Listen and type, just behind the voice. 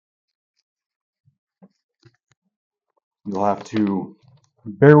You'll have to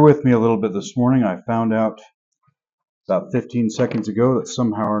bear with me a little bit this morning. I found out about 15 seconds ago that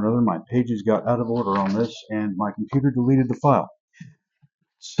somehow or another my pages got out of order on this and my computer deleted the file.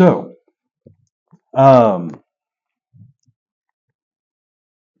 So,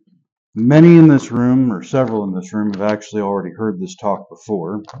 many in this room, or several in this room, have actually already heard this talk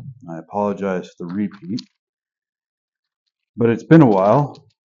before. I apologize for the repeat, but it's been a while.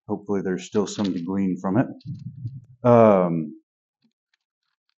 Hopefully there's still some to glean from it.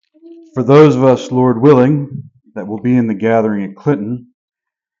 For those of us, Lord willing, that will be in the gathering at Clinton,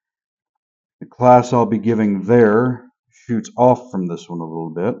 the class I'll be giving there shoots off from this one a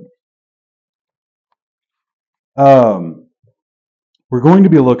little bit. We're going to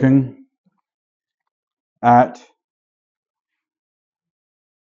be looking at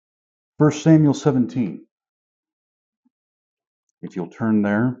 1 Samuel 17. If you'll turn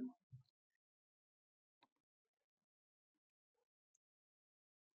there.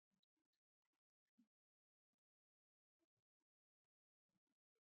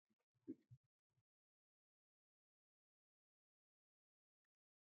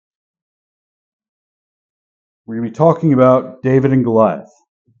 We're going to be talking about David and Goliath.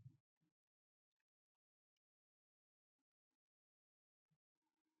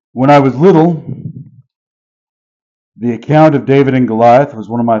 When I was little, the account of David and Goliath was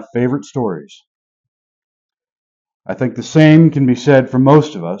one of my favorite stories. I think the same can be said for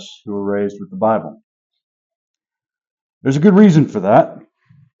most of us who were raised with the Bible. There's a good reason for that.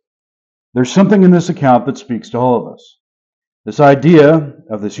 There's something in this account that speaks to all of us. This idea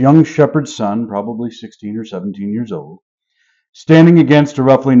of this young shepherd's son, probably 16 or 17 years old, standing against a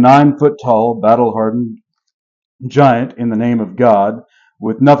roughly 9-foot-tall, battle-hardened giant in the name of God,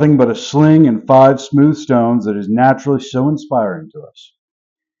 with nothing but a sling and 5 smooth stones, that is naturally so inspiring to us.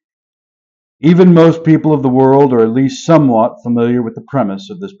 Even most people of the world are at least somewhat familiar with the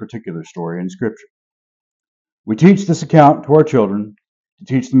premise of this particular story in Scripture. We teach this account to our children to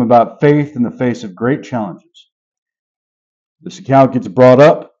teach them about faith in the face of great challenges. This account gets brought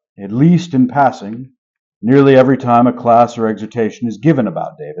up, at least in passing, nearly every time a class or exhortation is given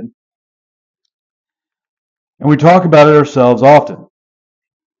about David. And we talk about it ourselves often.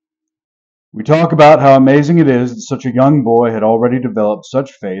 We talk about how amazing it is that such a young boy had already developed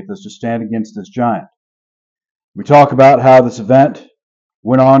such faith as to stand against this giant. We talk about how this event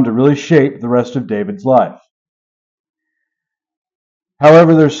went on to really shape the rest of David's life.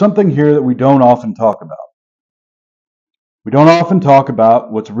 However, there's something here that we don't often talk about. We don't often talk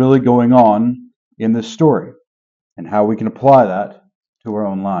about what's really going on in this story and how we can apply that to our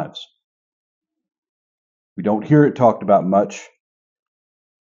own lives. We don't hear it talked about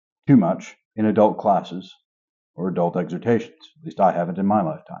too much, in adult classes or adult exhortations. At least I haven't in my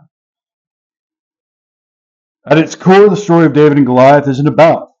lifetime. At its core, the story of David and Goliath isn't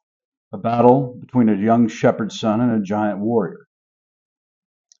about a battle between a young shepherd's son and a giant warrior.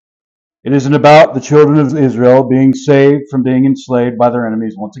 It isn't about the children of Israel being saved from being enslaved by their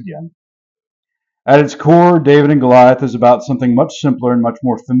enemies once again. At its core, David and Goliath is about something much simpler and much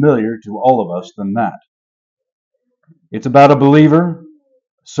more familiar to all of us than that. It's about a believer,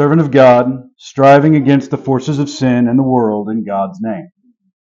 a servant of God, striving against the forces of sin and the world in God's name.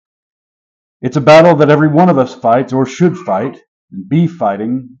 It's a battle that every one of us fights, or should fight, and be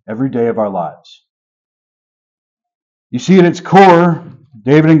fighting every day of our lives. You see, at its core,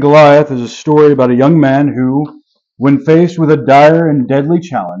 David and Goliath is a story about a young man who, when faced with a dire and deadly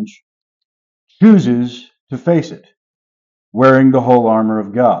challenge, chooses to face it, wearing the whole armor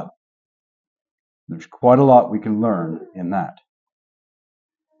of God. There's quite a lot we can learn in that.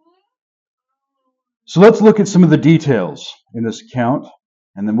 So let's look at some of the details in this account,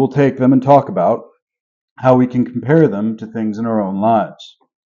 and then we'll take them and talk about how we can compare them to things in our own lives.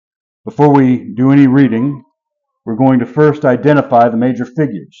 Before we do any reading, we're going to first identify the major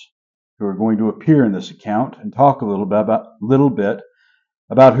figures who are going to appear in this account and talk a little bit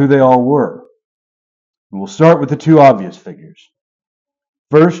about who they all were. And we'll start with the two obvious figures.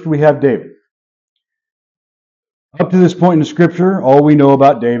 First, we have David. Up to this point in the Scripture, all we know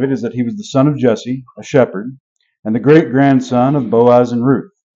about David is that he was the son of Jesse, a shepherd, and the great-grandson of Boaz and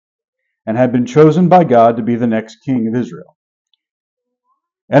Ruth, and had been chosen by God to be the next king of Israel.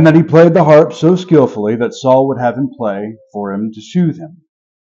 And that he played the harp so skillfully that Saul would have him play for him to soothe him.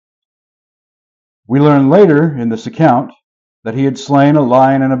 We learn later in this account that he had slain a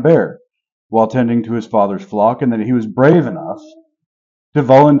lion and a bear while tending to his father's flock, and that he was brave enough to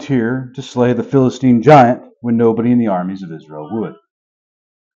volunteer to slay the Philistine giant when nobody in the armies of Israel would.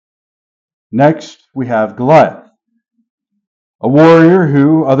 Next, we have Goliath, a warrior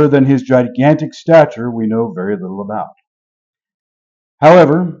who, other than his gigantic stature, we know very little about.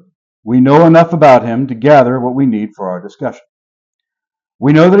 However, we know enough about him to gather what we need for our discussion.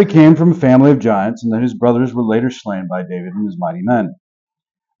 We know that he came from a family of giants and that his brothers were later slain by David and his mighty men.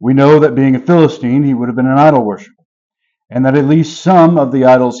 We know that being a Philistine, he would have been an idol worshiper, and that at least some of the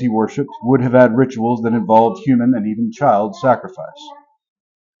idols he worshipped would have had rituals that involved human and even child sacrifice.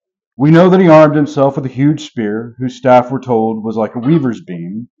 We know that he armed himself with a huge spear, whose staff, we're told, was like a weaver's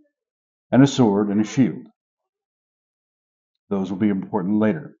beam, and a sword and a shield. Those will be important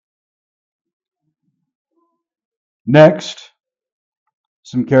later. Next,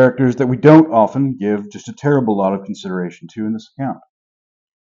 some characters that we don't often give just a terrible lot of consideration to in this account.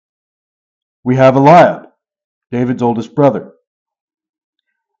 We have Eliab, David's oldest brother.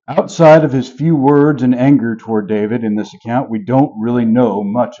 Outside of his few words and anger toward David in this account, we don't really know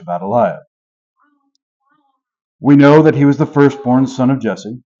much about Eliab. We know that he was the firstborn son of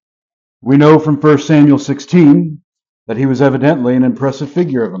Jesse. We know from 1 Samuel 16 that he was evidently an impressive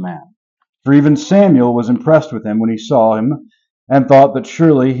figure of a man, for even Samuel was impressed with him when he saw him and thought that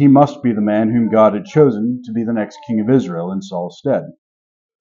surely he must be the man whom God had chosen to be the next king of Israel in Saul's stead.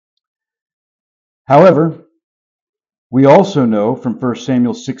 However, we also know from 1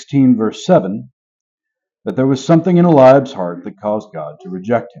 Samuel 16, verse 7, that there was something in Eliab's heart that caused God to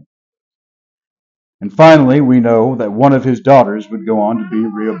reject him. And finally, we know that one of his daughters would go on to be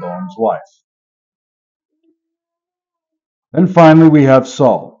Rehoboam's wife. Then finally, we have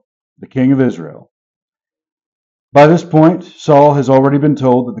Saul, the king of Israel. By this point, Saul has already been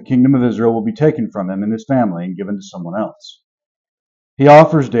told that the kingdom of Israel will be taken from him and his family and given to someone else. He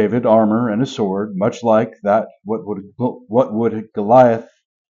offers David armor and a sword, much like that what would Goliath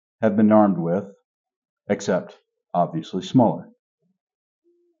have been armed with, except obviously smaller.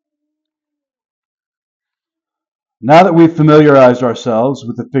 Now that we've familiarized ourselves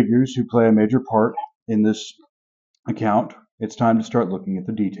with the figures who play a major part in this account, it's time to start looking at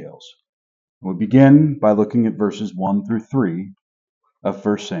the details. We'll begin by looking at verses 1 through 3 of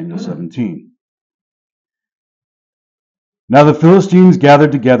 1 Samuel 17. Now the Philistines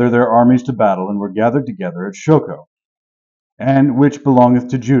gathered together their armies to battle, and were gathered together at Shochoh, and which belongeth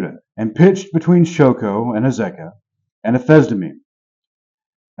to Judah, and pitched between Shochoh and Azekah, and Ephesdammim.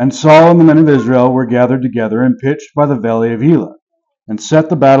 And Saul and the men of Israel were gathered together, and pitched by the valley of Elah, and set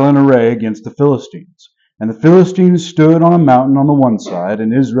the battle in array against the Philistines. And the Philistines stood on a mountain on the one side,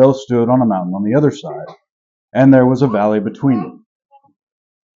 and Israel stood on a mountain on the other side, and there was a valley between them.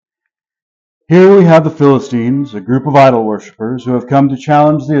 Here we have the Philistines, a group of idol worshippers who have come to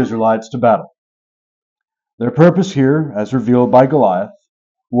challenge the Israelites to battle. Their purpose here, as revealed by Goliath,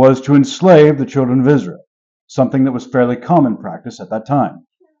 was to enslave the children of Israel, something that was fairly common practice at that time.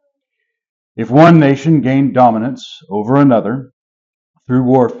 If one nation gained dominance over another through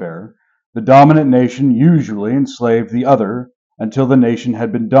warfare, the dominant nation usually enslaved the other until the nation that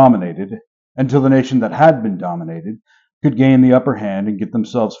had been dominated could gain the upper hand and get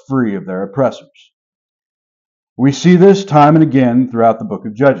themselves free of their oppressors. We see this time and again throughout the book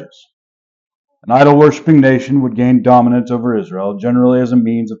of Judges. An idol-worshipping nation would gain dominance over Israel, generally as a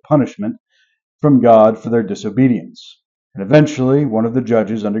means of punishment from God for their disobedience. And eventually, one of the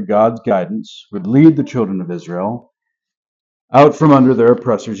judges under God's guidance would lead the children of Israel out from under their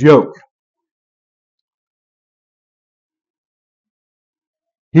oppressor's yoke.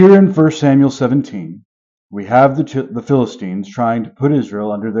 Here in 1 Samuel 17, we have the Philistines trying to put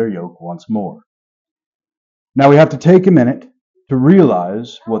Israel under their yoke once more. Now we have to take a minute to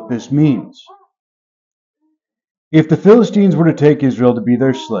realize what this means. If the Philistines were to take Israel to be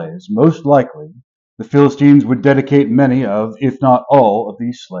their slaves, most likely the Philistines would dedicate many of, if not all, of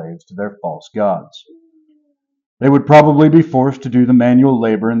these slaves to their false gods. They would probably be forced to do the manual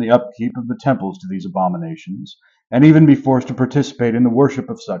labor and the upkeep of the temples to these abominations, and even be forced to participate in the worship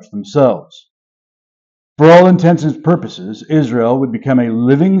of such themselves. For all intents and purposes, Israel would become a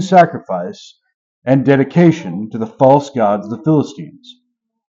living sacrifice and dedication to the false gods of the Philistines.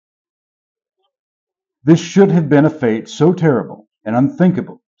 This should have been a fate so terrible and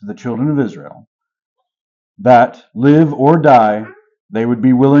unthinkable to the children of Israel that, live or die, they would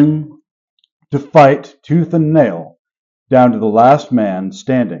be willing to fight tooth and nail down to the last man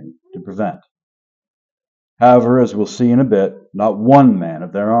standing to prevent. However, as we'll see in a bit, not one man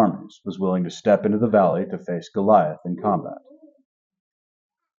of their armies was willing to step into the valley to face Goliath in combat.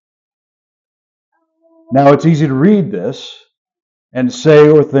 Now, it's easy to read this and say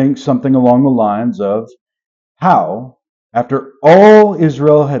or think something along the lines of how, after all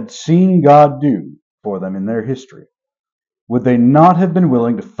Israel had seen God do for them in their history, would they not have been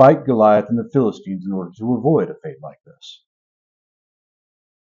willing to fight Goliath and the Philistines in order to avoid a fate like this?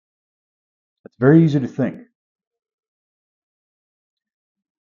 It's very easy to think.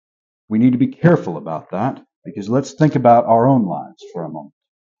 We need to be careful about that, because let's think about our own lives for a moment.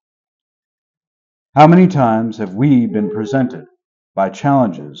 How many times have we been presented by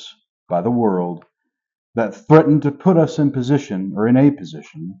challenges by the world that threaten to put us in position or in a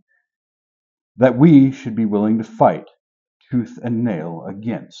position that we should be willing to fight tooth and nail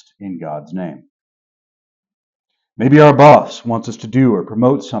against in God's name? Maybe our boss wants us to do or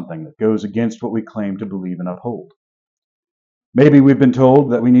promote something that goes against what we claim to believe and uphold. Maybe we've been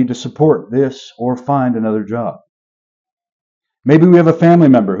told that we need to support this or find another job. Maybe we have a family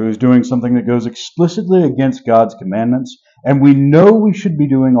member who is doing something that goes explicitly against God's commandments, and we know we should be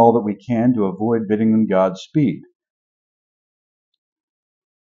doing all that we can to avoid bidding them Godspeed.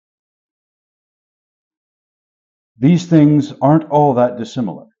 These things aren't all that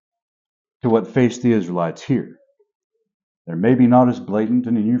dissimilar to what faced the Israelites here. They're maybe not as blatant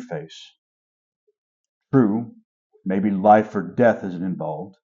and in your face. True, maybe life or death isn't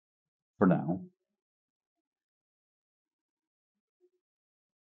involved for now.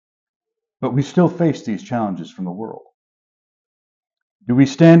 But we still face these challenges from the world. Do we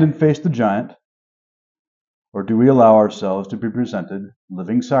stand and face the giant, or do we allow ourselves to be presented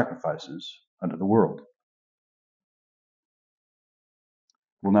living sacrifices unto the world?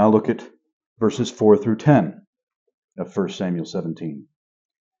 We'll now look at verses 4 through 10 of 1 Samuel 17.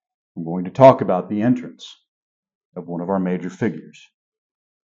 I'm going to talk about the entrance of one of our major figures.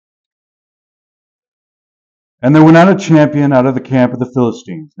 And there went out a champion out of the camp of the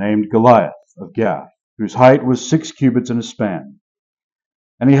Philistines, named Goliath of Gath, whose height was 6 cubits and a span.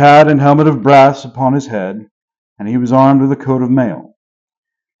 And he had an helmet of brass upon his head, and he was armed with a coat of mail.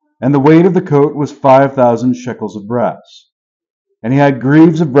 And the weight of the coat was 5,000 shekels of brass. And he had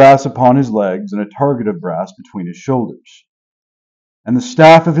greaves of brass upon his legs, and a target of brass between his shoulders. And the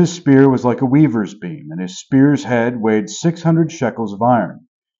staff of his spear was like a weaver's beam, and his spear's head weighed 600 shekels of iron.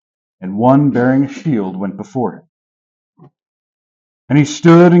 And one bearing a shield went before him. And he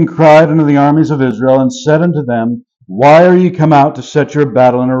stood and cried unto the armies of Israel, and said unto them, Why are ye come out to set your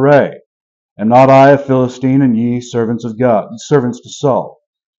battle in array? Am not I a Philistine, and ye servants of God, servants to Saul?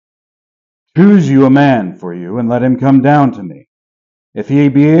 Choose you a man for you, and let him come down to me. If he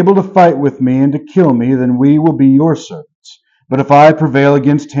be able to fight with me and to kill me, then we will be your servants. But if I prevail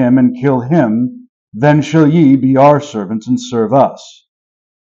against him and kill him, then shall ye be our servants and serve us.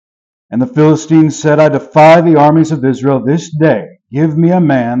 And the Philistines said, I defy the armies of Israel this day. Give me a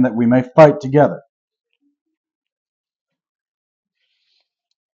man that we may fight together.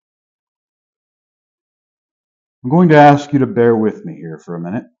 I'm going to ask you to bear with me here for a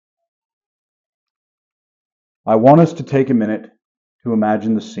minute. I want us to take a minute to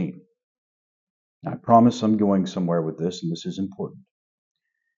imagine the scene. I promise I'm going somewhere with this, and this is important.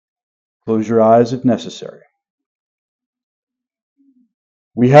 Close your eyes if necessary.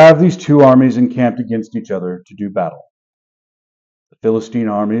 We have these two armies encamped against each other to do battle. The Philistine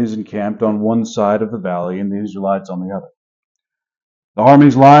army is encamped on one side of the valley and the Israelites on the other. The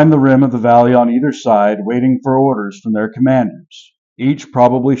armies line the rim of the valley on either side, waiting for orders from their commanders, each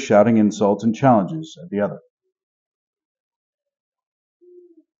probably shouting insults and challenges at the other.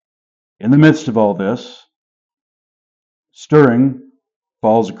 In the midst of all this, stirring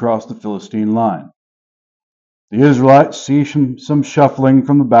falls across the Philistine line. The Israelites see some shuffling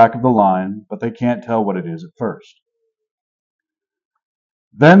from the back of the line, but they can't tell what it is at first.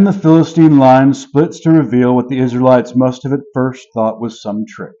 Then the Philistine line splits to reveal what the Israelites must have at first thought was some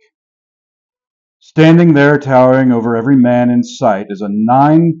trick. Standing there, towering over every man in sight, is a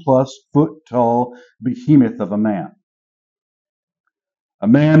 9+ foot tall behemoth of a man. A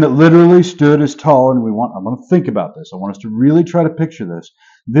man that literally stood as tall, and I'm going to think about this. I want us to really try to picture this.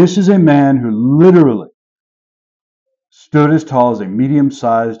 This is a man who literally stood as tall as a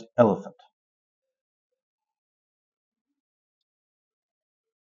medium-sized elephant.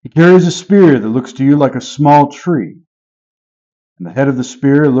 He carries a spear that looks to you like a small tree, and the head of the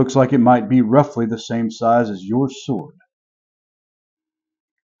spear looks like it might be roughly the same size as your sword.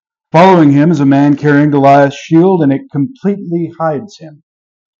 Following him is a man carrying Goliath's shield, and it completely hides him.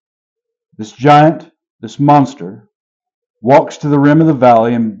 This giant, this monster, walks to the rim of the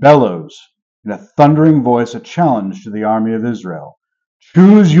valley and bellows in a thundering voice a challenge to the army of Israel.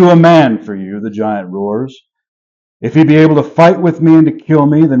 Choose you a man for you, the giant roars. If he be able to fight with me and to kill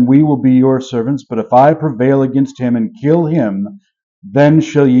me, then we will be your servants. But if I prevail against him and kill him, then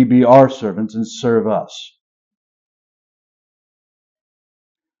shall ye be our servants and serve us.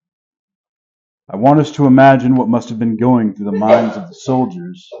 I want us to imagine what must have been going through the minds of the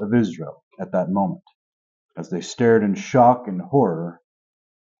soldiers of Israel at that moment, as they stared in shock and horror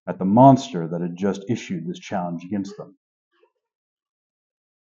at the monster that had just issued this challenge against them.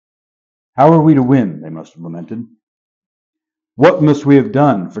 How are we to win? They must have lamented. What must we have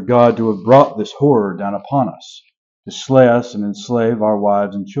done for God to have brought this horror down upon us, to slay us and enslave our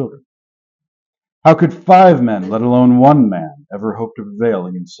wives and children? How could 5 men, let alone 1 man, ever hope to prevail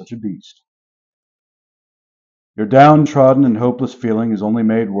against such a beast? Your downtrodden and hopeless feeling is only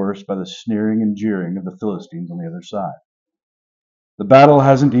made worse by the sneering and jeering of the Philistines on the other side. The battle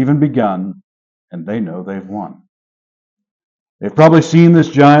hasn't even begun, and they know they've won. They've probably seen this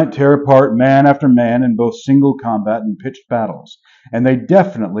giant tear apart man after man in both single combat and pitched battles, and they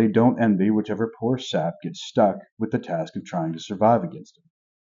definitely don't envy whichever poor sap gets stuck with the task of trying to survive against him.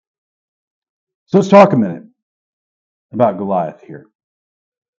 So let's talk a minute about Goliath here.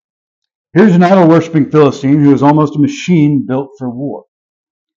 Here's an idol-worshipping Philistine who is almost a machine built for war.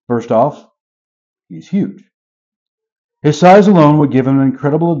 First off, he's huge. His size alone would give him an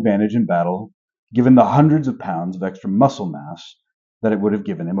incredible advantage in battle, given the hundreds of pounds of extra muscle mass that it would have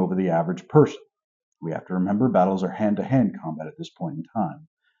given him over the average person. We have to remember battles are hand-to-hand combat at this point in time.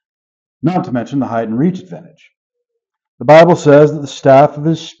 Not to mention the height and reach advantage. The Bible says that the staff of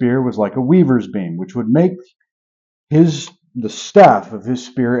his spear was like a weaver's beam, which would make the staff of his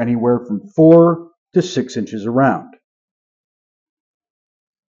spear anywhere from 4 to 6 inches around.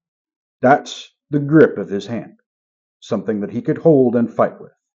 That's the grip of his hand, something that he could hold and fight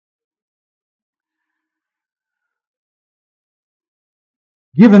with.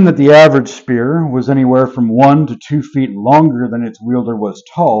 Given that the average spear was anywhere from 1 to 2 feet longer than its wielder was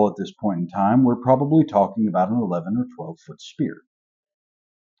tall at this point in time, we're probably talking about an 11 or 12-foot spear.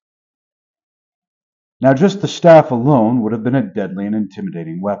 Now, just the staff alone would have been a deadly and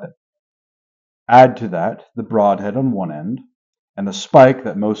intimidating weapon. Add to that the broadhead on one end and the spike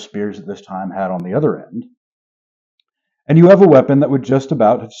that most spears at this time had on the other end, and you have a weapon that would just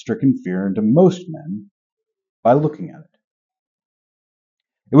about have stricken fear into most men by looking at it.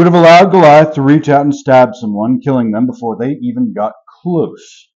 It would have allowed Goliath to reach out and stab someone, killing them before they even got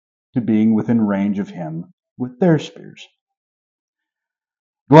close to being within range of him with their spears.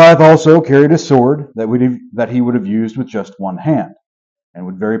 Goliath also carried a sword that he would have used with just one hand, and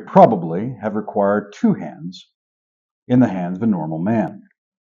would very probably have required 2 hands in the hands of a normal man.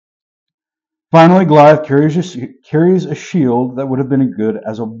 Finally, Goliath carries a shield that would have been as good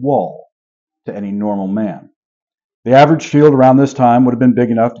as a wall to any normal man. The average shield around this time would have been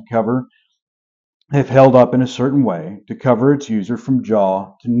big enough to cover, if held up in a certain way, to cover its user from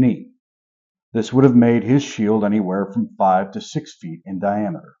jaw to knee. This would have made his shield anywhere from 5 to 6 feet in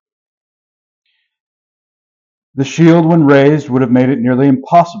diameter. The shield, when raised, would have made it nearly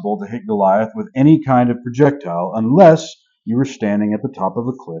impossible to hit Goliath with any kind of projectile unless you were standing at the top of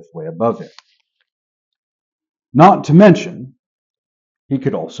a cliff way above him. Not to mention, he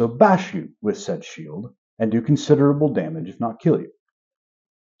could also bash you with said shield and do considerable damage, if not kill you.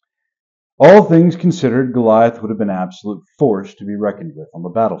 All things considered, Goliath would have been an absolute force to be reckoned with on the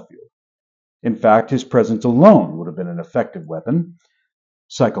battlefield. In fact, his presence alone would have been an effective weapon,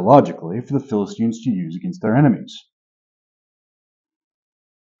 psychologically, for the Philistines to use against their enemies.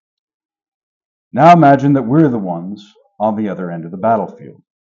 Now imagine that we're the ones on the other end of the battlefield,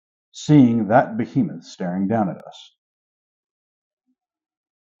 seeing that behemoth staring down at us.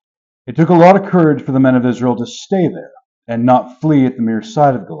 It took a lot of courage for the men of Israel to stay there and not flee at the mere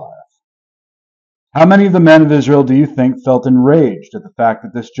sight of Goliath. How many of the men of Israel do you think felt enraged at the fact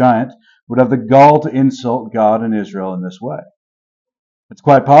that this giant would have the gall to insult God and Israel in this way? It's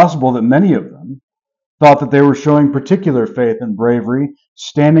quite possible that many of them thought that they were showing particular faith and bravery,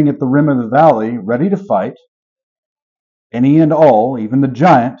 standing at the rim of the valley, ready to fight any and all, even the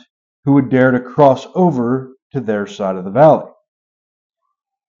giant, who would dare to cross over to their side of the valley,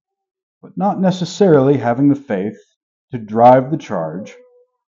 but not necessarily having the faith to drive the charge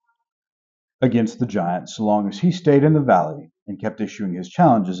against the giant so long as he stayed in the valley and kept issuing his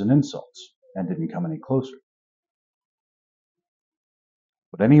challenges and insults and didn't come any closer.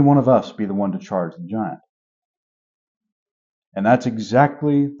 Would any one of us be the one to charge the giant? And that's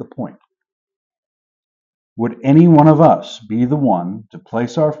exactly the point. Would any one of us be the one to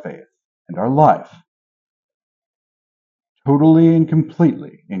place our faith and our life totally and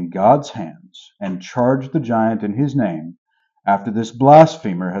completely in God's hands and charge the giant in his name after this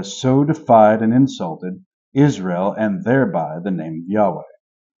blasphemer has so defied and insulted Israel and thereby the name of Yahweh?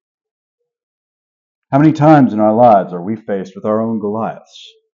 How many times in our lives are we faced with our own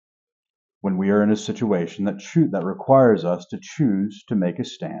Goliaths when we are in a situation that requires us to choose to make a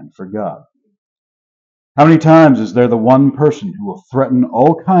stand for God? How many times is there the one person who will threaten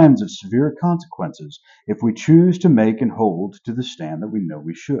all kinds of severe consequences if we choose to make and hold to the stand that we know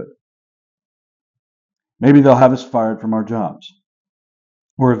we should? Maybe they'll have us fired from our jobs,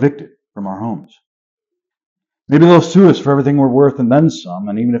 or evicted, from our homes. Maybe they'll sue us for everything we're worth and then some,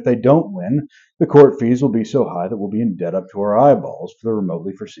 and even if they don't win, the court fees will be so high that we'll be in debt up to our eyeballs for the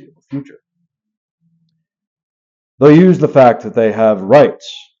remotely foreseeable future. They'll use the fact that they have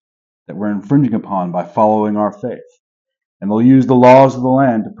rights that we're infringing upon by following our faith, and they'll use the laws of the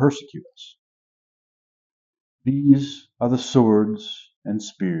land to persecute us. These are the swords and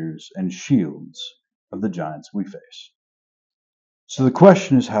spears and shields of the giants we face. So the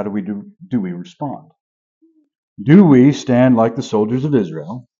question is, how do we respond? Do we stand like the soldiers of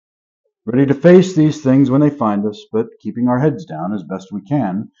Israel, ready to face these things when they find us, but keeping our heads down as best we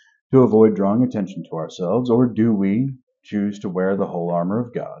can to avoid drawing attention to ourselves? Or do we choose to wear the whole armor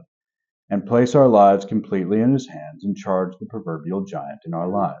of God and place our lives completely in His hands and charge the proverbial giant in our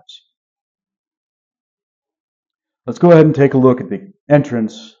lives? Let's go ahead and take a look at the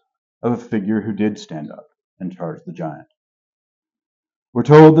entrance of a figure who did stand up and charge the giant. We're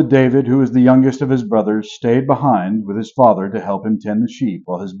told that David, who was the youngest of his brothers, stayed behind with his father to help him tend the sheep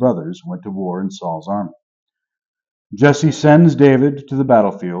while his brothers went to war in Saul's army. Jesse sends David to the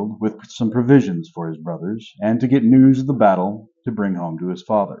battlefield with some provisions for his brothers and to get news of the battle to bring home to his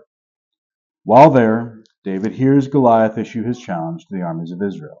father. While there, David hears Goliath issue his challenge to the armies of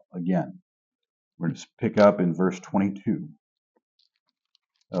Israel again. We're going to pick up in verse 22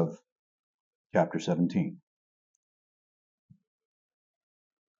 of chapter 17.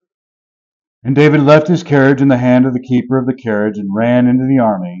 And David left his carriage in the hand of the keeper of the carriage and ran into the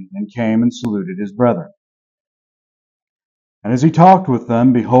army and came and saluted his brethren. And as he talked with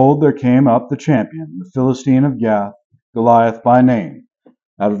them, behold, there came up the champion, the Philistine of Gath, Goliath by name,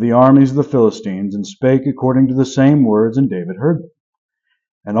 out of the armies of the Philistines, and spake according to the same words, and David heard them.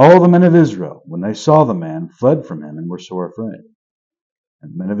 And all the men of Israel, when they saw the man, fled from him and were sore afraid.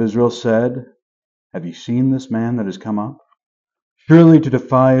 And the men of Israel said, Have ye seen this man that is come up? Surely to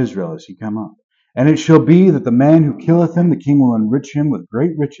defy Israel is he come up. And it shall be that the man who killeth him, the king will enrich him with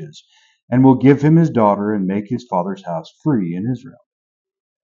great riches, and will give him his daughter, and make his father's house free in Israel.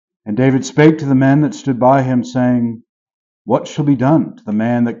 And David spake to the men that stood by him, saying, What shall be done to the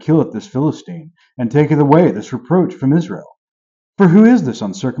man that killeth this Philistine, and taketh away this reproach from Israel? For who is this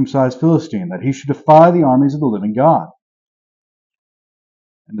uncircumcised Philistine, that he should defy the armies of the living God?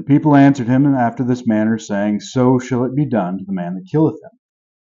 And the people answered him after this manner, saying, So shall it be done to the man that killeth him.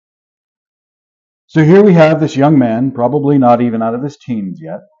 So here we have this young man, probably not even out of his teens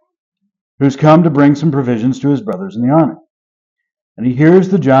yet, who's come to bring some provisions to his brothers in the army. And he hears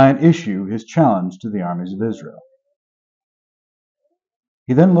the giant issue his challenge to the armies of Israel.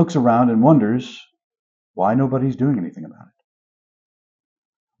 He then looks around and wonders why nobody's doing anything about it.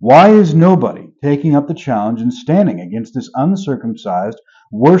 Why is nobody taking up the challenge and standing against this uncircumcised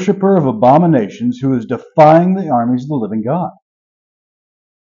worshiper of abominations who is defying the armies of the living God?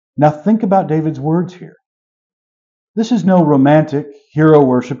 Now think about David's words here. This is no romantic,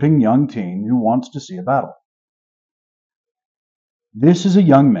 hero-worshipping young teen who wants to see a battle. This is a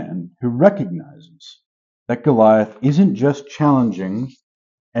young man who recognizes that Goliath isn't just challenging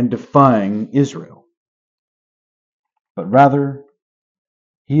and defying Israel, but rather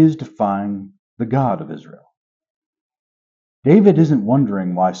he is defying the God of Israel. David isn't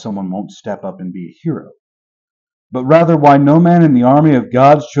wondering why someone won't step up and be a hero, but rather why no man in the army of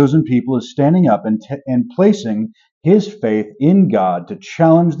God's chosen people is standing up and placing his faith in God to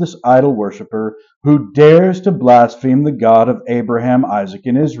challenge this idol worshiper who dares to blaspheme the God of Abraham, Isaac,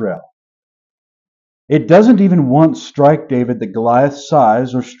 and Israel. It doesn't even once strike David that Goliath's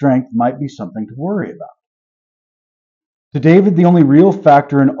size or strength might be something to worry about. To David, the only real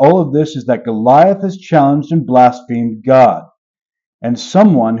factor in all of this is that Goliath has challenged and blasphemed God. And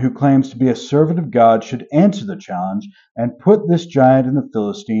someone who claims to be a servant of God should answer the challenge and put this giant and the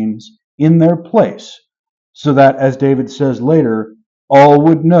Philistines in their place, so that, as David says later, all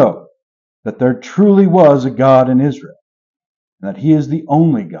would know that there truly was a God in Israel, and that He is the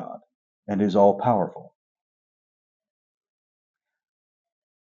only God and is all-powerful.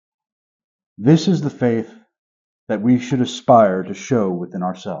 This is the faith that we should aspire to show within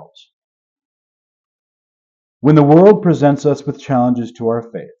ourselves. When the world presents us with challenges to our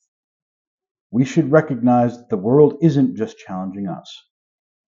faith, we should recognize that the world isn't just challenging us.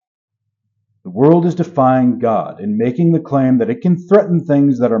 The world is defying God and making the claim that it can threaten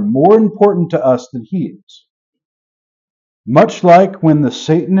things that are more important to us than He is. Much like when the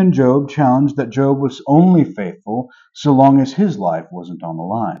Satan and Job challenged that Job was only faithful so long as his life wasn't on the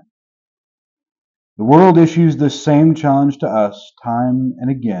line. The world issues this same challenge to us time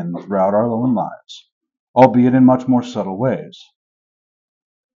and again throughout our own lives, albeit in much more subtle ways.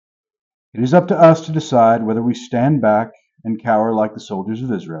 It is up to us to decide whether we stand back and cower like the soldiers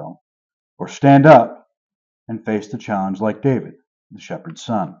of Israel, or stand up and face the challenge like David, the shepherd's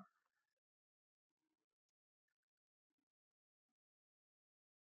son.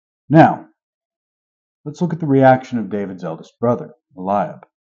 Now, let's look at the reaction of David's eldest brother, Eliab.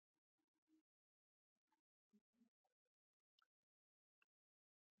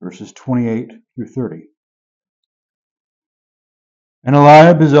 Verses 28 through 30. And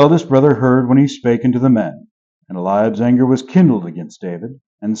Eliab his eldest brother heard when he spake unto the men. And Eliab's anger was kindled against David,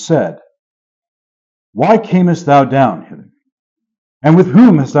 and said, Why camest thou down hither? And with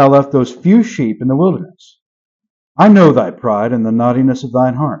whom hast thou left those few sheep in the wilderness? I know thy pride and the naughtiness of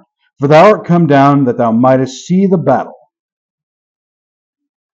thine heart. For thou art come down that thou mightest see the battle.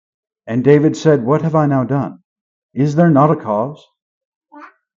 And David said, What have I now done? Is there not a cause?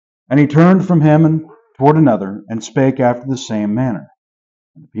 And he turned from him and toward another, and spake after the same manner.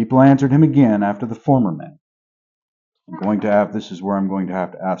 And the people answered him again after the former manner. This is where I'm going to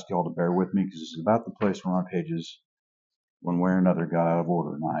have to ask you all to bear with me, because this is about the place where my pages, one way or another, got out of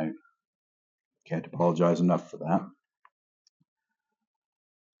order, and I can't apologize enough for that.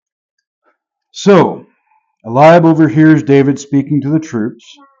 So, Eliab overhears David speaking to the troops,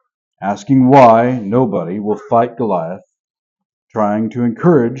 asking why nobody will fight Goliath, trying to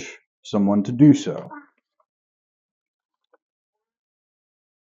encourage someone to do so.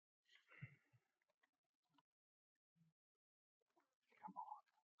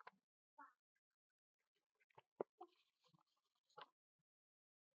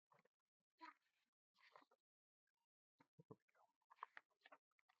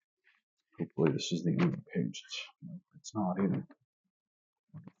 Hopefully this is the new page. It's not either.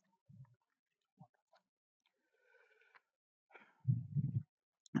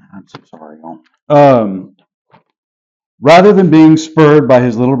 I'm so sorry, y'all. Rather than being spurred by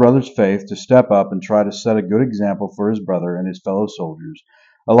his little brother's faith to step up and try to set a good example for his brother and his fellow soldiers,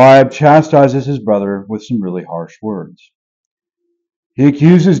 Eliab chastises his brother with some really harsh words. He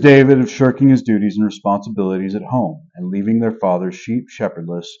accuses David of shirking his duties and responsibilities at home and leaving their father's sheep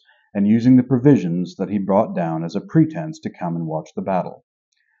shepherdless and using the provisions that he brought down as a pretense to come and watch the battle.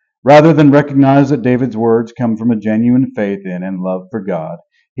 Rather than recognize that David's words come from a genuine faith in and love for God,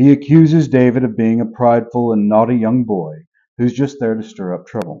 he accuses David of being a prideful and naughty young boy who's just there to stir up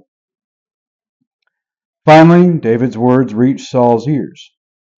trouble. Finally, David's words reach Saul's ears,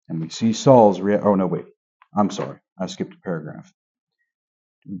 and we see Saul's I skipped a paragraph.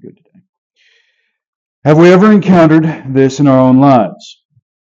 Doing good today. Have we ever encountered this in our own lives?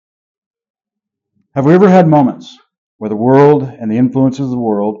 Have we ever had moments where the world and the influences of the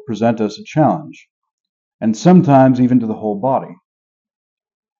world present us a challenge, and sometimes even to the whole body?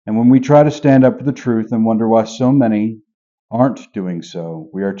 And when we try to stand up for the truth and wonder why so many aren't doing so,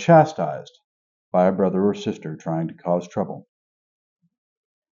 we are chastised by a brother or sister trying to cause trouble.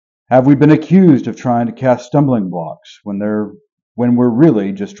 Have we been accused of trying to cast stumbling blocks when we're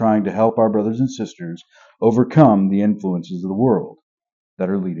really just trying to help our brothers and sisters overcome the influences of the world that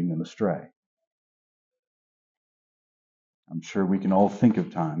are leading them astray? I'm sure we can all think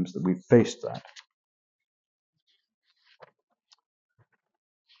of times that we've faced that.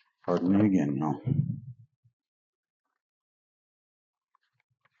 Pardon me again, y'all.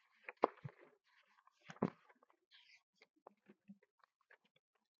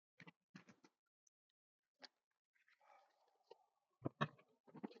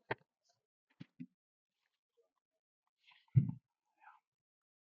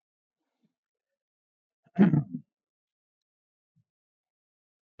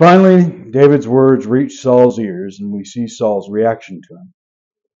 Finally, David's words reach Saul's ears, and we see Saul's reaction to him.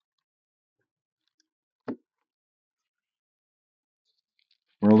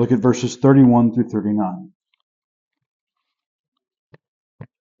 We're going to look at verses 31 through 39.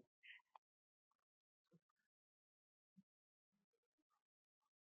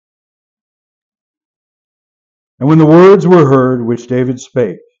 And when the words were heard which David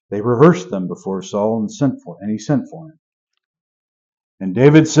spake, they rehearsed them before Saul, and he sent for him. And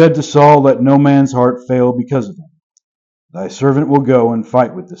David said to Saul, Let no man's heart fail because of him. Thy servant will go and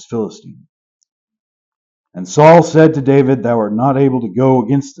fight with this Philistine. And Saul said to David, Thou art not able to go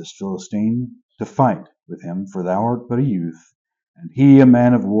against this Philistine to fight with him, for thou art but a youth, and he a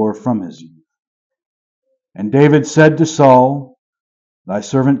man of war from his youth. And David said to Saul, Thy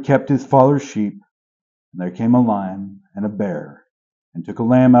servant kept his father's sheep, and there came a lion and a bear, and took a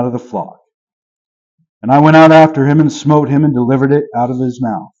lamb out of the flock. And I went out after him, and smote him, and delivered it out of his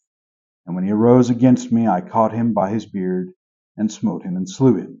mouth. And when he arose against me, I caught him by his beard, and smote him, and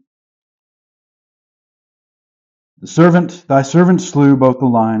slew him. Thy servant slew both the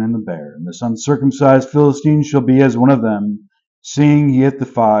lion and the bear, and this uncircumcised Philistine shall be as one of them, seeing he hath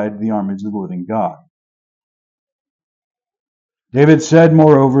defied the armies of the living God. David said,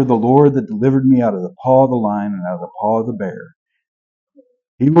 moreover, the Lord that delivered me out of the paw of the lion and out of the paw of the bear,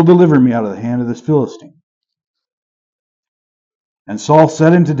 he will deliver me out of the hand of this Philistine. And Saul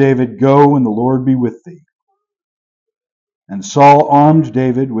said unto David, Go, and the Lord be with thee. And Saul armed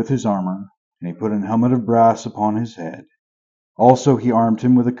David with his armor, and he put an helmet of brass upon his head. Also he armed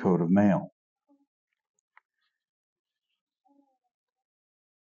him with a coat of mail.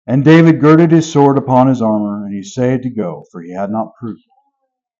 And David girded his sword upon his armor, and he essayed to go, for he had not proved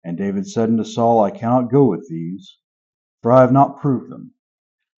it. And David said unto Saul, I cannot go with these, for I have not proved them.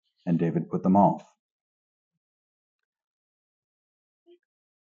 And David put them off.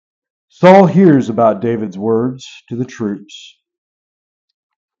 Saul hears about David's words to the troops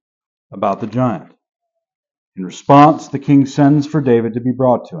about the giant. In response, the king sends for David to be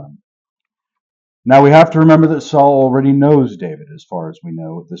brought to him. Now we have to remember that Saul already knows David, as far as we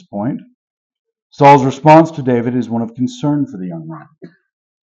know at this point. Saul's response to David is one of concern for the young man.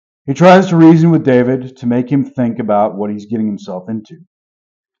 He tries to reason with David to make him think about what he's getting himself into.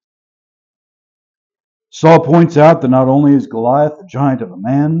 Saul points out that not only is Goliath a giant of a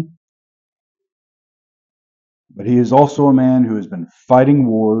man, but he is also a man who has been fighting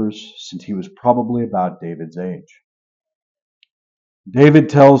wars since he was probably about David's age. David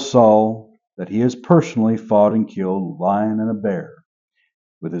tells Saul that he has personally fought and killed a lion and a bear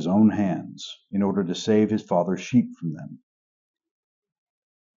with his own hands in order to save his father's sheep from them.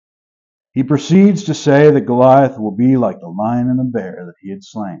 He proceeds to say that Goliath will be like the lion and the bear that he had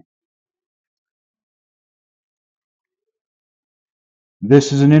slain.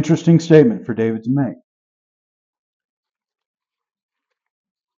 This is an interesting statement for David to make,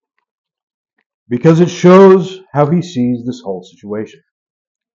 because it shows how he sees this whole situation.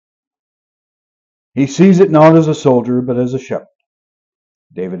 He sees it not as a soldier, but as a shepherd.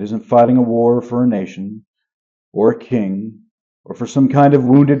 David isn't fighting a war for a nation, or a king, or for some kind of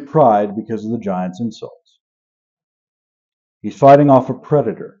wounded pride because of the giant's insults. He's fighting off a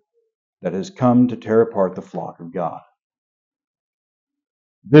predator that has come to tear apart the flock of God.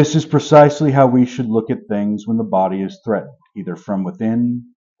 This is precisely how we should look at things when the body is threatened, either from within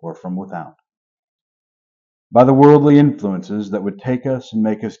or from without, by the worldly influences that would take us and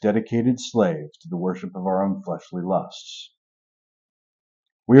make us dedicated slaves to the worship of our own fleshly lusts.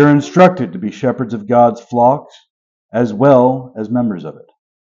 We are instructed to be shepherds of God's flocks as well as members of it.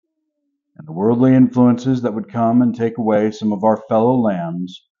 And the worldly influences that would come and take away some of our fellow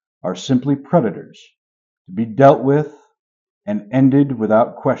lambs are simply predators to be dealt with and ended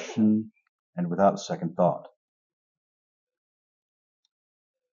without question and without second thought.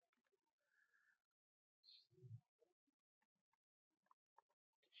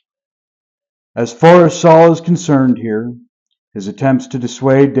 As far as Saul is concerned here, his attempts to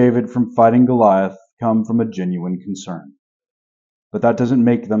dissuade David from fighting Goliath come from a genuine concern. But that doesn't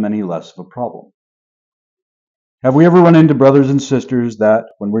make them any less of a problem. Have we ever run into brothers and sisters that,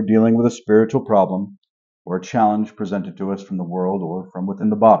 when we're dealing with a spiritual problem or a challenge presented to us from the world or from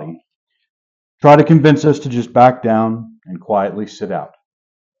within the body, try to convince us to just back down and quietly sit out?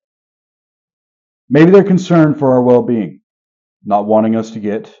 Maybe they're concerned for our well-being, not wanting us to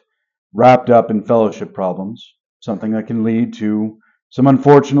get wrapped up in fellowship problems, something that can lead to some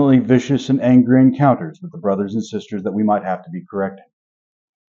unfortunately vicious and angry encounters with the brothers and sisters that we might have to be correcting.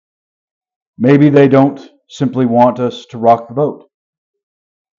 Maybe they don't simply want us to rock the boat,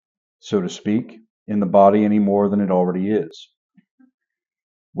 so to speak, in the body any more than it already is.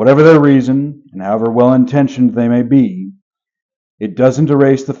 Whatever their reason, and however well-intentioned they may be, it doesn't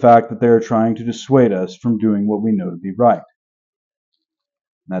erase the fact that they are trying to dissuade us from doing what we know to be right.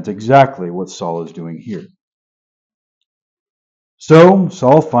 And that's exactly what Saul is doing here. So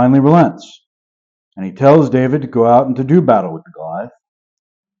Saul finally relents, and he tells David to go out and to do battle with the Goliath.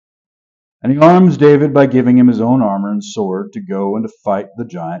 And he arms David by giving him his own armor and sword to go and to fight the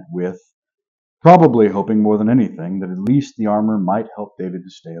giant with, probably hoping more than anything that at least the armor might help David to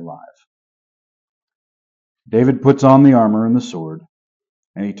stay alive. David puts on the armor and the sword,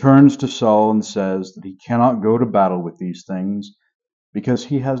 and he turns to Saul and says that he cannot go to battle with these things because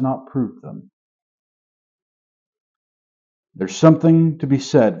he has not proved them. There's something to be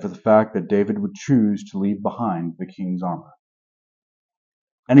said for the fact that David would choose to leave behind the king's armor.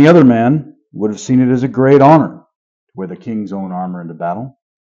 Any other man would have seen it as a great honor to wear the king's own armor into battle.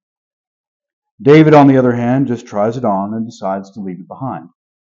 David, on the other hand, just tries it on and decides to leave it behind.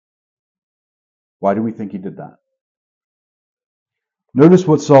 Why do we think he did that? Notice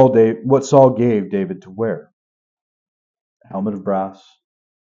what Saul gave David to wear: a helmet of brass,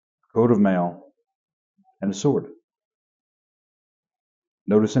 a coat of mail, and a sword.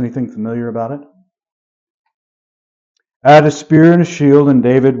 Notice anything familiar about it? Add a spear and a shield, and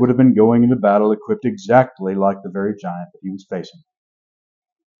David would have been going into battle equipped exactly like the very giant that he was facing.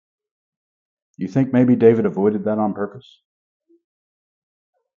 You think maybe David avoided that on purpose?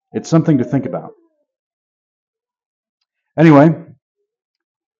 It's something to think about. Anyway,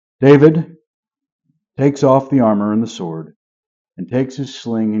 David takes off the armor and the sword and takes his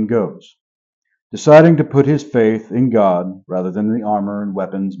sling and goes, deciding to put his faith in God rather than the armor and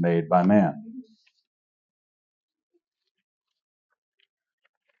weapons made by man.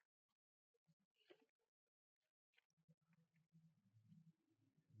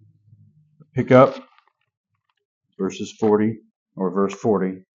 Pick up verses 40 or verse 40.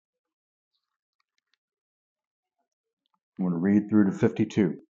 I'm going to read through to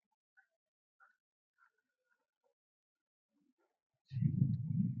 52.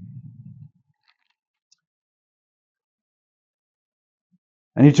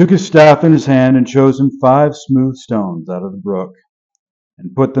 And he took his staff in his hand and chose him 5 smooth stones out of the brook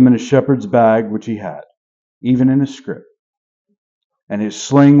and put them in a shepherd's bag which he had, even in his scrip. And his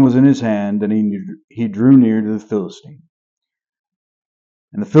sling was in his hand, and he drew near to the Philistine.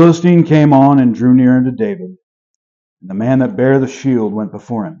 And the Philistine came on and drew near unto David, and the man that bare the shield went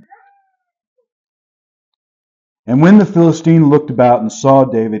before him. And when the Philistine looked about and saw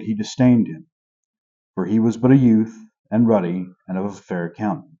David, he disdained him, for he was but a youth, and ruddy, and of a fair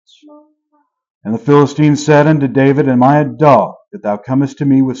countenance. And the Philistine said unto David, Am I a dog, that thou comest to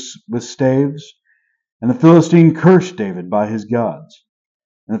me with staves? And the Philistine cursed David by his gods.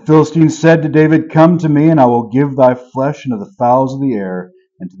 And the Philistine said to David, Come to me, and I will give thy flesh unto the fowls of the air,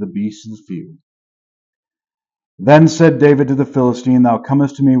 and to the beasts of the field. Then said David to the Philistine, Thou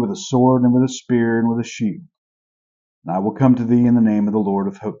comest to me with a sword, and with a spear, and with a shield. And I will come to thee in the name of the Lord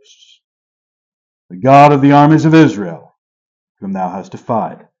of hosts, the God of the armies of Israel, whom thou hast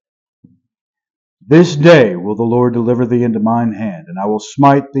defied. This day will the Lord deliver thee into mine hand, and I will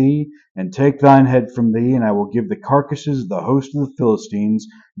smite thee, and take thine head from thee, and I will give the carcasses of the host of the Philistines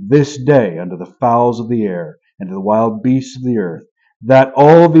this day unto the fowls of the air, and to the wild beasts of the earth, that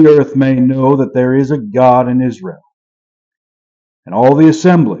all the earth may know that there is a God in Israel. And all the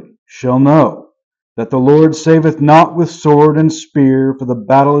assembly shall know that the Lord saveth not with sword and spear, for the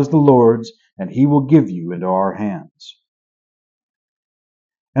battle is the Lord's, and he will give you into our hands.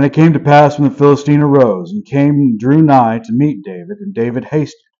 And it came to pass when the Philistine arose and came and drew nigh to meet David, and David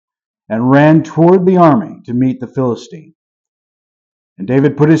hasted and ran toward the army to meet the Philistine. And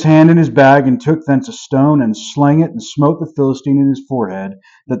David put his hand in his bag and took thence a stone and slang it and smote the Philistine in his forehead,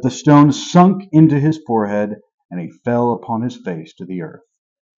 that the stone sunk into his forehead, and he fell upon his face to the earth.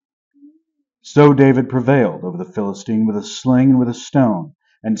 So David prevailed over the Philistine with a sling and with a stone,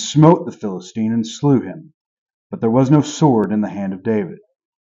 and smote the Philistine and slew him. But there was no sword in the hand of David.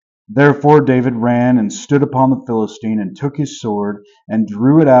 Therefore David ran and stood upon the Philistine, and took his sword, and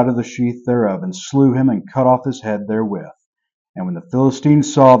drew it out of the sheath thereof, and slew him, and cut off his head therewith. And when the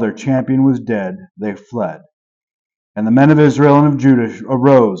Philistines saw their champion was dead, they fled. And the men of Israel and of Judah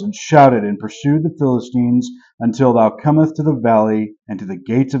arose, and shouted, and pursued the Philistines, until thou comest to the valley, and to the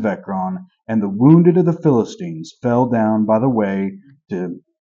gates of Ekron. And the wounded of the Philistines fell down by the way to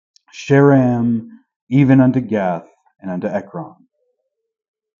Sherman, even unto Gath, and unto Ekron.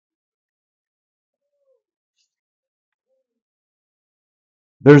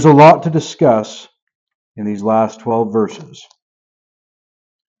 There's a lot to discuss in these last 12 verses.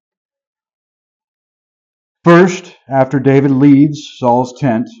 First, after David leaves Saul's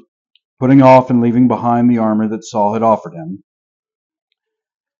tent, putting off and leaving behind the armor that Saul had offered him,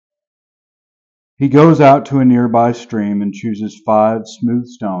 he goes out to a nearby stream and chooses 5 smooth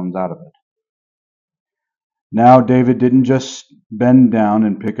stones out of it. Now, David didn't just bend down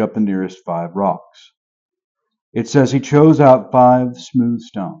and pick up the nearest 5 rocks. It says he chose out 5 smooth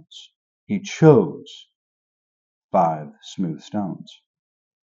stones. He chose 5 smooth stones.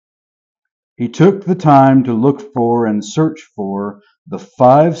 He took the time to look for and search for the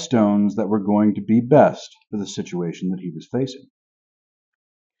 5 stones that were going to be best for the situation that he was facing.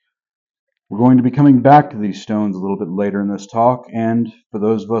 We're going to be coming back to these stones a little bit later in this talk, and for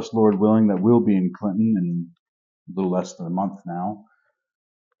those of us, Lord willing, that will be in Clinton in a little less than a month now,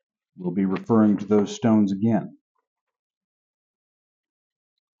 we'll be referring to those stones again.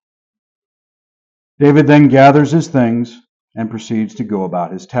 David then gathers his things and proceeds to go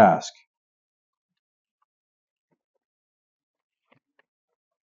about his task.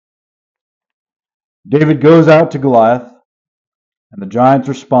 David goes out to Goliath, and the giant's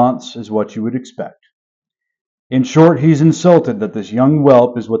response is what you would expect. In short, he's insulted that this young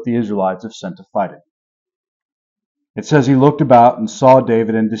whelp is what the Israelites have sent to fight him. It says he looked about and saw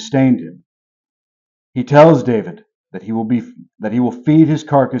David and disdained him. He tells David that he will feed his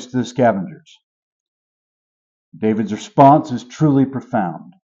carcass to the scavengers. David's response is truly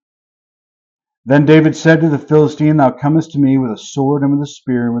profound. Then David said to the Philistine, Thou comest to me with a sword and with a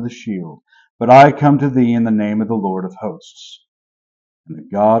spear and with a shield, but I come to thee in the name of the Lord of hosts, and the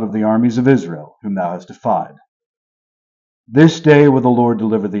God of the armies of Israel, whom thou hast defied. This day will the Lord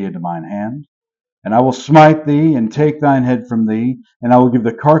deliver thee into mine hand, and I will smite thee and take thine head from thee, and I will give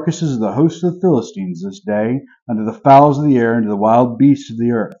the carcasses of the hosts of the Philistines this day unto the fowls of the air and to the wild beasts of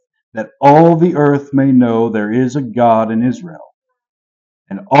the earth, that all the earth may know there is a God in Israel.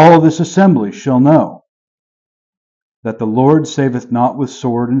 And all this assembly shall know that the Lord saveth not with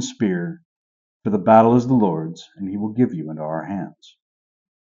sword and spear, for the battle is the Lord's, and he will give you into our hands.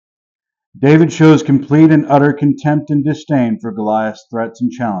 David shows complete and utter contempt and disdain for Goliath's threats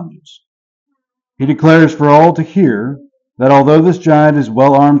and challenges. He declares for all to hear that although this giant is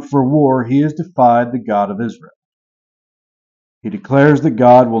well armed for war, he has defied the God of Israel. He declares that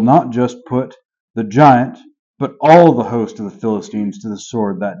God will not just put the giant, but all the host of the Philistines to the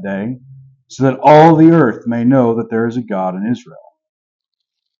sword that day, so that all the earth may know that there is a God in Israel.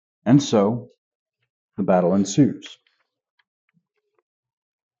 And so, the battle ensues.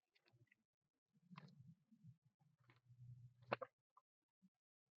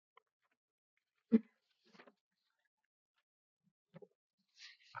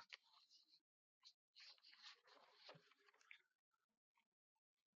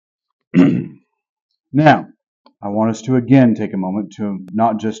 Now, I want us to again take a moment to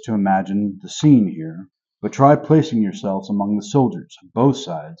not just to imagine the scene here, but try placing yourselves among the soldiers on both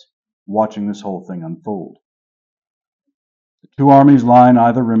sides, watching this whole thing unfold. The two armies lie on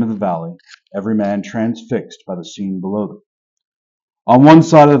either rim of the valley, every man transfixed by the scene below them. On one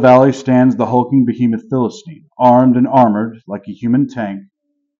side of the valley stands the hulking behemoth Philistine, armed and armored like a human tank,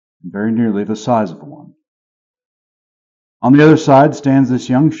 and very nearly the size of one. On the other side stands this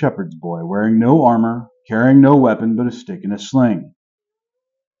young shepherd's boy, wearing no armor, carrying no weapon but a stick and a sling.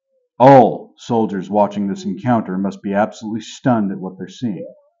 All soldiers watching this encounter must be absolutely stunned at what they're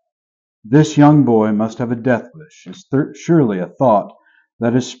seeing. This young boy must have a death wish, is surely a thought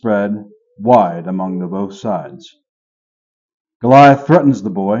that is spread wide among the both sides. Goliath threatens the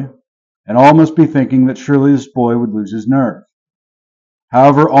boy, and all must be thinking that surely this boy would lose his nerve.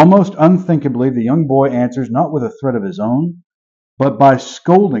 However, almost unthinkably, the young boy answers not with a threat of his own, but by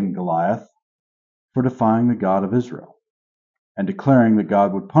scolding Goliath for defying the God of Israel, and declaring that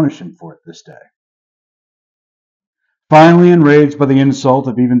God would punish him for it this day. Finally, enraged by the insult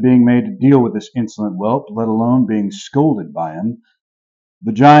of even being made to deal with this insolent whelp, let alone being scolded by him,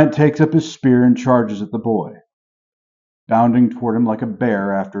 the giant takes up his spear and charges at the boy, bounding toward him like a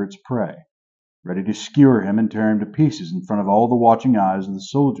bear after its prey, ready to skewer him and tear him to pieces in front of all the watching eyes of the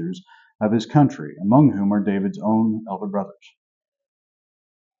soldiers of his country, among whom are David's own elder brothers.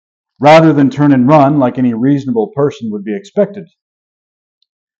 Rather than turn and run like any reasonable person would be expected,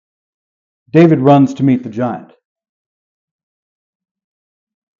 David runs to meet the giant.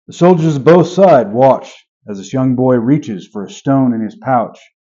 The soldiers of both sides watch as this young boy reaches for a stone in his pouch,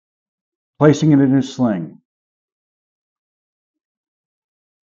 placing it in his sling.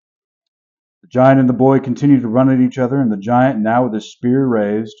 The giant and the boy continue to run at each other, and the giant, now with his spear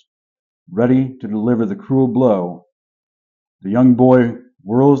raised, ready to deliver the cruel blow, the young boy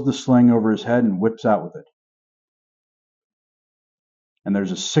whirls the sling over his head and whips out with it. And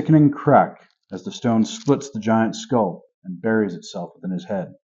there's a sickening crack as the stone splits the giant's skull and buries itself within his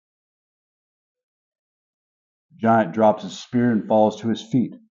head. The giant drops his spear and falls to his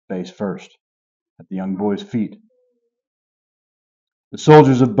feet, face first, at the young boy's feet. The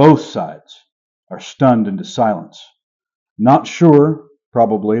soldiers of both sides are stunned into silence, not sure,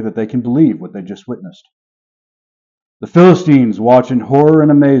 probably, that they can believe what they just witnessed. The Philistines watch in horror and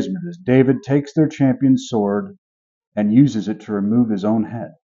amazement as David takes their champion's sword and uses it to remove his own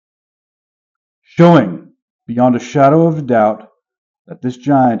head, showing beyond a shadow of a doubt that this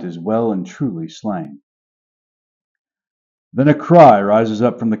giant is well and truly slain. Then a cry rises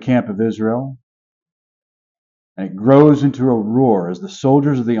up from the camp of Israel, and it grows into a roar as the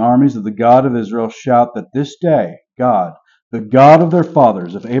soldiers of the armies of the God of Israel shout that this day God, the God of their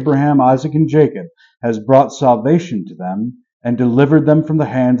fathers, of Abraham, Isaac, and Jacob, has brought salvation to them and delivered them from the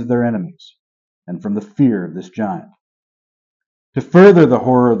hands of their enemies and from the fear of this giant. To further the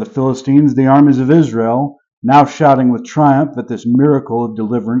horror of the Philistines, the armies of Israel, now shouting with triumph at this miracle of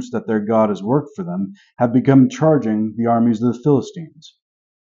deliverance that their God has worked for them, have begun charging the armies of the Philistines.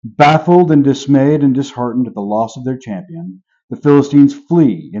 Baffled and dismayed and disheartened at the loss of their champion, the Philistines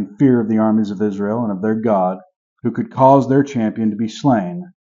flee in fear of the armies of Israel and of their God, who could cause their champion to be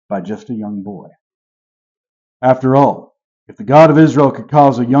slain by just a young boy. After all, if the God of Israel could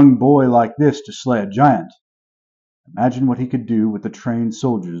cause a young boy like this to slay a giant, imagine what he could do with the trained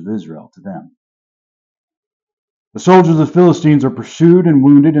soldiers of Israel to them. The soldiers of the Philistines are pursued and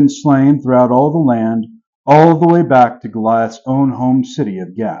wounded and slain throughout all the land, all the way back to Goliath's own home city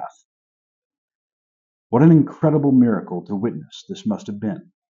of Gath. What an incredible miracle to witness this must have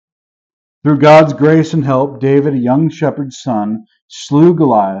been. Through God's grace and help, David, a young shepherd's son, slew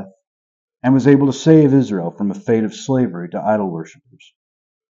Goliath and was able to save Israel from a fate of slavery to idol worshippers.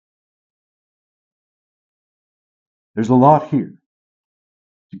 There's a lot here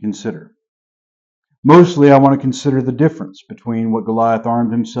to consider. Mostly, I want to consider the difference between what Goliath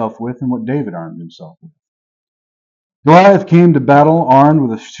armed himself with and what David armed himself with. Goliath came to battle armed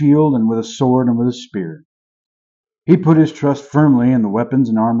with a shield and with a sword and with a spear. He put his trust firmly in the weapons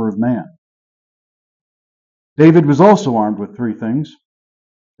and armor of man. David was also armed with three things: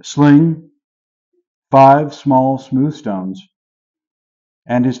 a sling, 5 small smooth stones,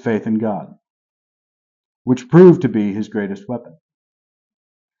 and his faith in God, which proved to be his greatest weapon.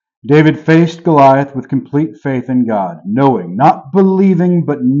 David faced Goliath with complete faith in God, knowing, not believing,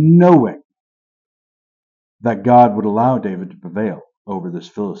 but knowing that God would allow David to prevail over this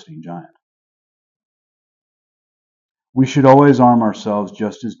Philistine giant. We should always arm ourselves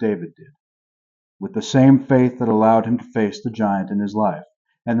just as David did, with the same faith that allowed him to face the giant in his life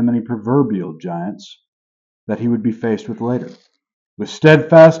and the many proverbial giants that he would be faced with later, with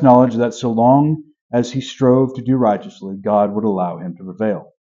steadfast knowledge that so long as he strove to do righteously, God would allow him to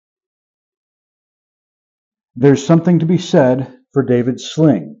prevail. There's something to be said for David's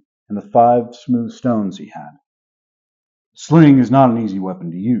sling and the 5 smooth stones he had. Sling is not an easy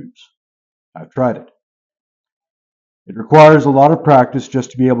weapon to use. I've tried it. It requires a lot of practice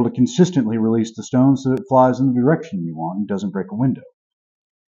just to be able to consistently release the stone so that it flies in the direction you want and doesn't break a window.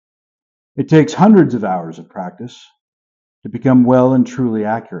 It takes hundreds of hours of practice to become well and truly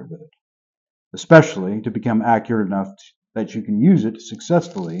accurate with it, especially to become accurate enough that you can use it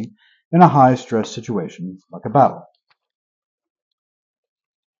successfully in a high-stress situation like a battle.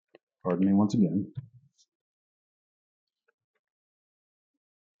 Pardon me once again.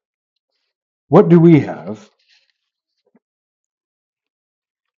 What do we have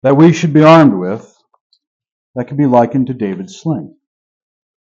that we should be armed with that could be likened to David's sling?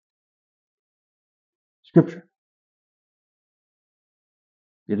 Scripture.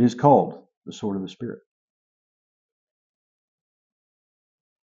 It is called the sword of the Spirit.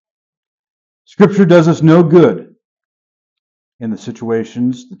 Scripture does us no good in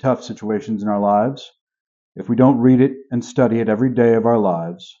the tough situations in our lives, if we don't read it and study it every day of our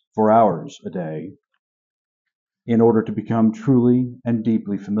lives for hours a day in order to become truly and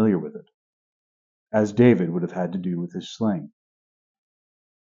deeply familiar with it, as David would have had to do with his sling.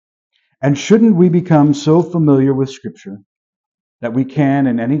 And shouldn't we become so familiar with Scripture that we can,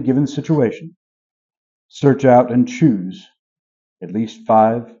 in any given situation, search out and choose at least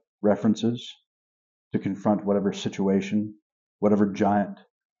 5 references to confront whatever situation, whatever giant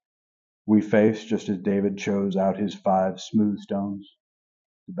we face, just as David chose out his 5 smooth stones,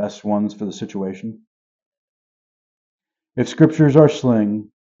 the best ones for the situation? If Scripture is our sling,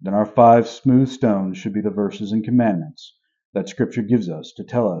 then our 5 smooth stones should be the verses and commandments that Scripture gives us to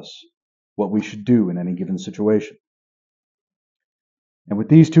tell us what we should do in any given situation. And with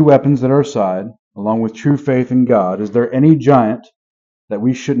these 2 weapons at our side, along with true faith in God, is there any giant that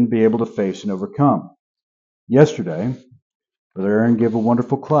we shouldn't be able to face and overcome? Yesterday, Brother Aaron gave a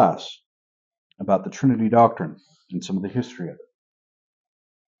wonderful class about the Trinity doctrine and some of the history of it,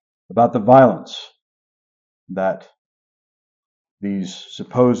 about the violence that these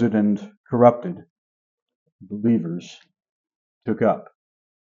supposed and corrupted believers took up,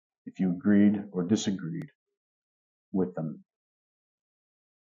 if you agreed or disagreed with them.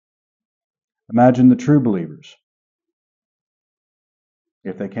 Imagine the true believers,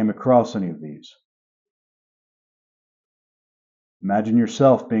 if they came across any of these. Imagine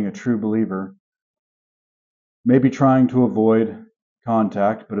yourself being a true believer, maybe trying to avoid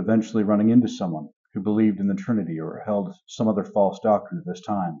contact, but eventually running into someone who believed in the Trinity or held some other false doctrine at this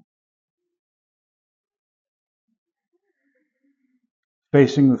time.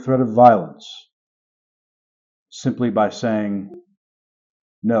 Facing the threat of violence simply by saying,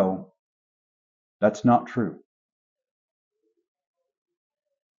 no, that's not true.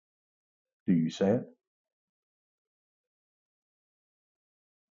 Do you say it?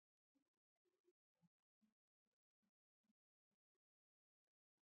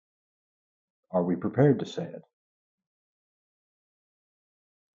 Are we prepared to say it?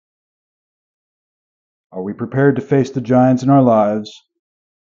 Are we prepared to face the giants in our lives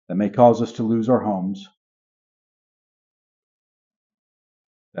that may cause us to lose our homes,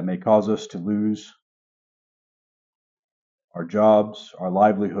 that may cause us to lose our jobs, our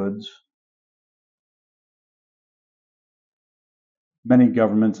livelihoods? Many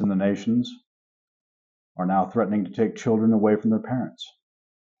governments in the nations are now threatening to take children away from their parents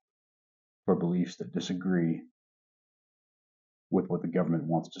for beliefs that disagree with what the government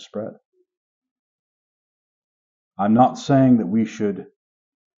wants to spread. I'm not saying that we should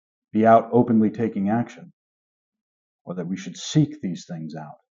be out openly taking action or that we should seek these things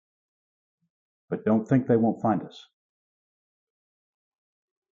out, but don't think they won't find us.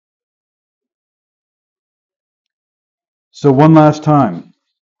 So one last time,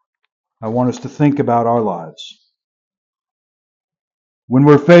 I want us to think about our lives. When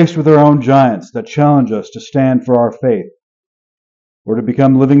we're faced with our own giants that challenge us to stand for our faith or to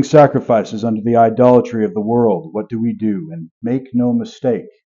become living sacrifices unto the idolatry of the world, what do? And make no mistake,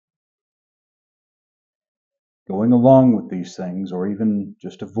 going along with these things or even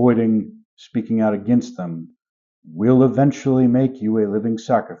just avoiding speaking out against them will eventually make you a living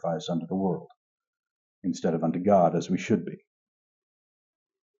sacrifice unto the world instead of unto God, as we should be.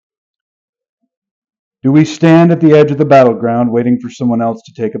 Do we stand at the edge of the battleground waiting for someone else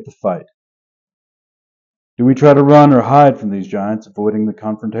to take up the fight? Do we try to run or hide from these giants, avoiding the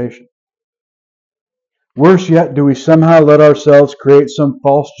confrontation? Worse yet, do we somehow let ourselves create some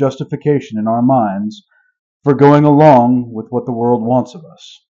false justification in our minds for going along with what the world wants of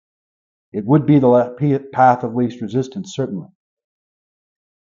us? It would be the path of least resistance, certainly.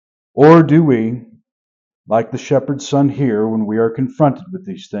 Or do we, like the shepherd's son here, when we are confronted with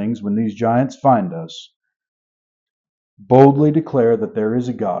these things, when these giants find us, boldly declare that there is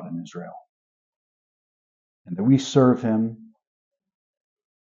a God in Israel and that we serve him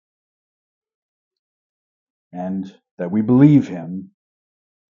and that we believe him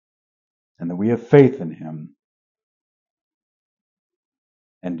and that we have faith in him?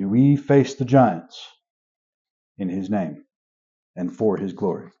 And do we face the giants in his name and for his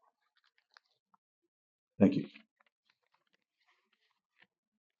glory? Thank you.